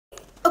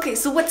Okay,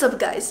 so what's up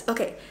guys?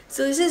 Okay,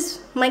 so this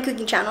is my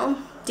cooking channel,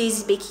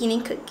 Daisy's Baking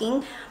and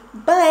Cooking.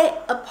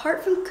 But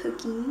apart from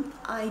cooking,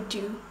 I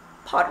do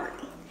pottery.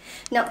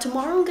 Now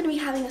tomorrow I'm going to be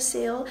having a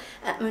sale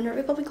at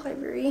Minerva Public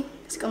Library.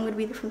 So I'm going to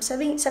be there from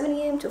 7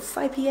 a.m. to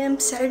 5 p.m.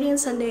 Saturday and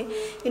Sunday.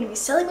 I'm going to be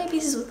selling my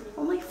pieces with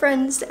all my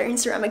friends that are in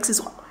ceramics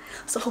as well.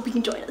 So I hope you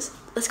can join us.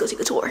 Let's go take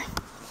a tour.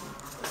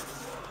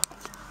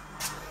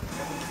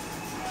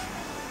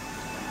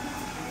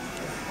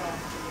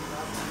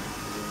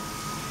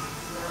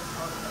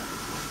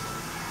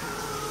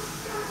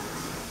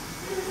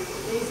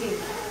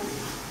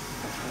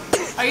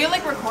 Are you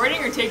like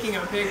recording or taking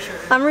a picture?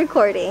 I'm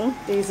recording.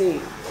 Daisy,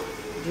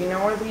 do you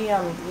know where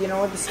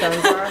the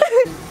stones are?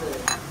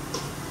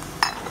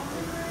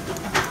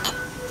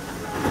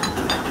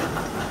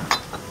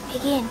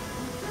 Megan,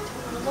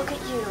 look at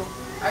you.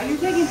 Are you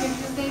taking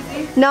pictures,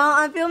 Daisy? No,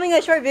 I'm filming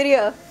a short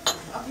video.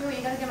 Okay, wait,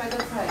 you gotta get my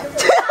good side.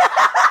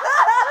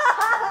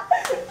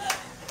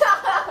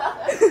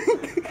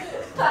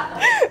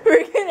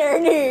 Freaking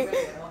Ernie.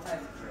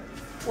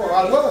 Well,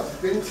 I was.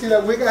 Didn't you see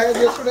that wig I had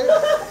yesterday?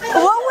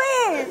 What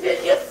wig?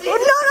 Did you see? No,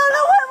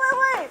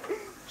 wait.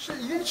 Shit,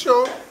 you didn't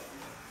show.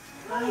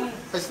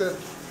 I said,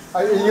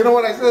 you know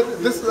what I said?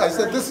 This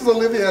is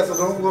Olivia as an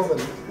old woman.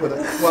 With a,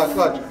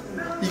 watch.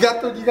 You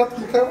got the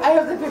camera? I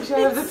have the picture.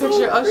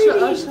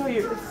 I'll show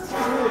you.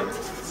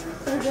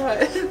 Oh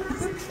god.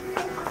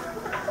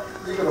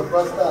 You're gonna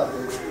bust out,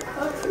 baby.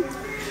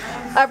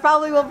 I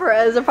probably will,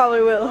 Perez. I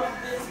probably will.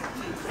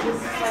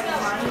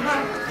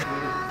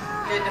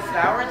 There's the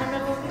flower in the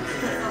middle of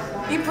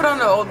it. He put on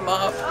an old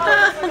mop.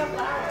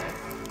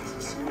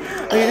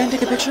 Are you gonna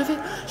take a picture of it?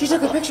 She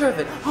took a picture of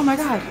it. Oh my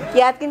god.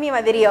 Yeah, it's gonna be in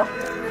my video.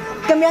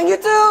 It's gonna be on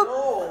YouTube.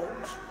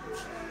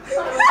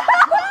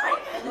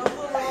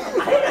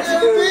 What's the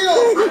deal?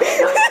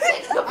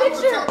 I'm a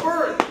top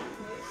bird.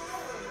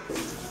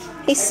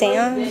 Hey,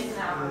 Sam.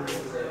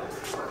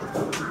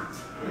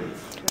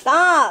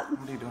 Stop.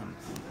 What are you doing?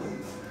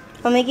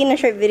 I'm making a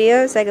short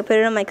video so I can put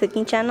it on my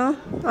cooking channel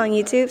on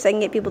YouTube so I can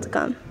get people to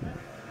come.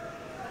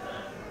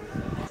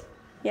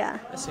 Yeah.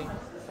 I see.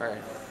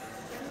 Alright.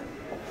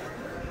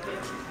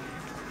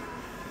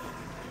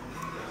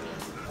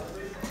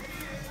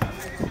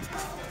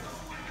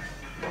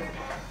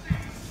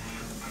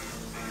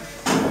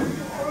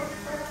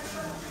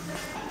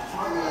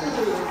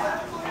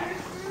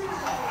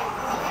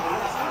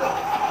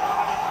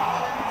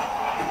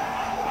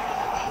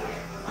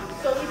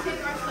 So we take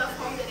our stuff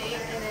home today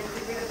and then we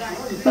bring it back.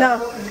 No.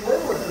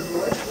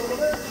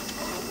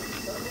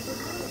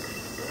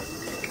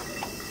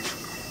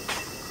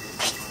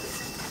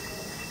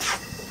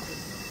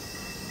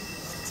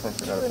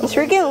 It's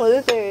freaking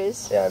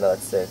Luther's. Yeah, I know,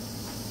 it's sick.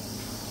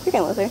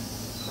 Freaking Luther.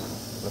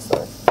 That's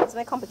nice. It's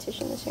my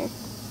competition this year.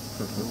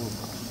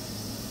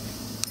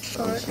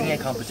 She had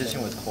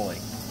competition with Koi.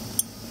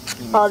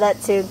 Oh,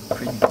 that too.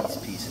 Previous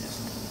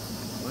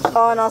pieces.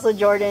 Oh, and also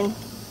Jordan.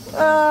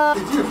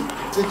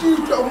 Did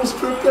you almost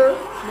trip there?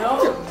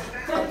 No.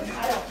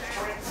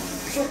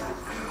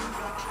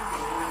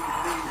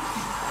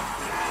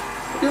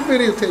 You're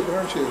videotaping,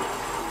 aren't you?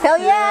 Hell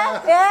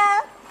yeah! Yeah!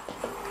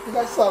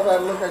 I saw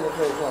that look on your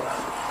face. Huh?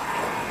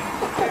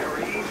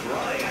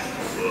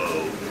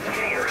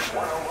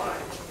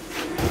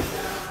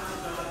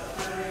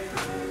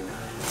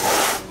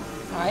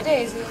 Hi,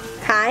 Daisy.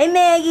 Hi,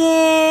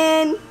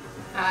 Megan!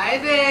 Hi,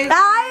 Daisy.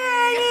 Hi,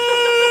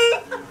 Ernie!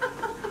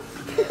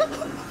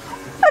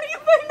 How do you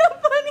find that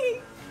funny?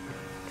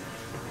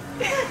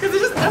 Because it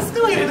just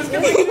escalated. It's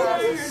gonna be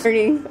higher.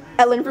 Ernie,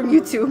 I learned from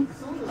YouTube.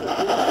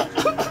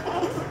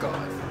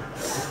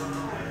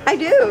 I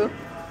do.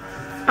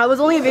 I was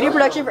only in video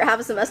production for half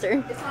a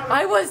semester.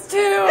 I was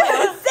too.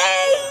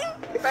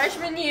 Same!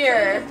 Freshman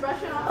year.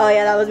 Oh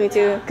yeah, that was me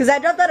too. Cause I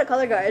dropped out of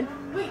color guard.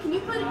 Wait, can you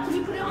put it on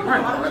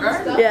color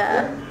guard?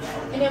 Yeah.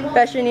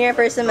 Freshman year,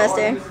 first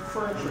semester.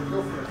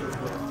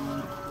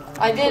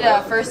 I did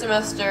a first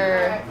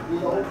semester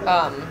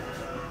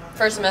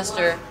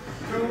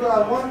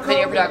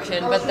video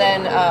production, but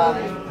then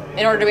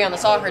in order to be on the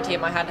soccer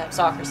team, I had to have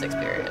soccer 6th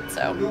period,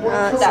 so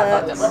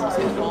that fucked up my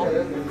schedule.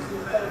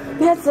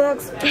 That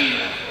sucks.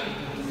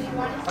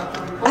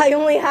 I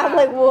only have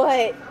like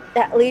what,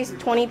 at least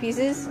 20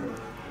 pieces,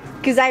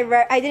 because I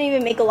didn't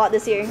even make a lot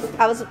this year.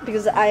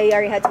 Because I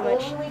already had too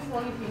much.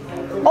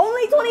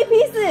 Only 20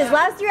 pieces.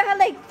 Last year I had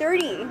like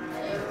 30.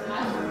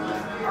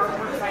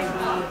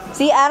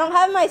 See, I don't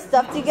have my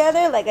stuff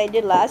together like I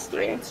did last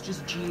year. It's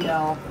just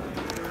GL.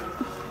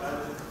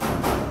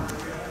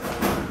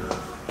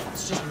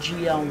 It's just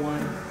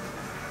GL1.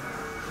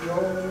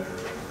 Your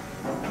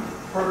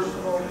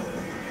personal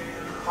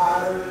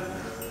pattern.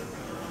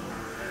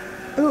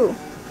 Ooh,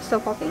 still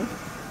popping.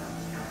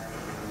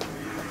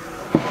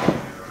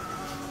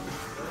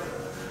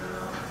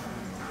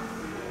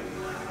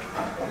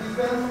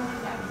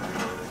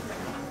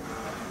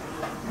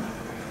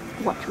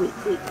 Watch, wait.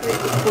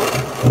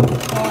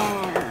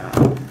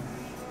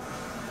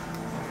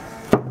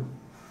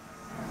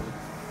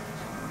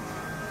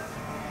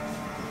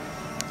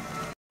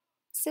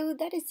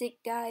 that is it,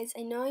 guys.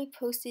 I know I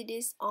posted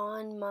this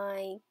on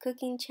my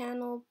cooking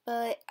channel,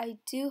 but I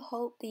do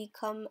hope that you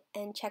come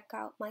and check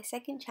out my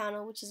second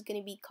channel, which is going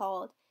to be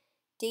called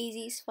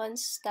Daisy's Fun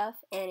Stuff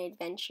and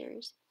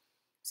Adventures.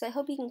 So I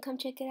hope you can come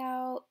check it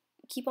out.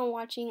 Keep on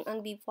watching. I'm going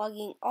to be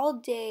vlogging all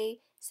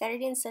day,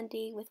 Saturday and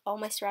Sunday, with all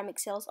my ceramic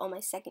sales on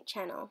my second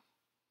channel.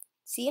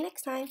 See you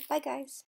next time. Bye, guys.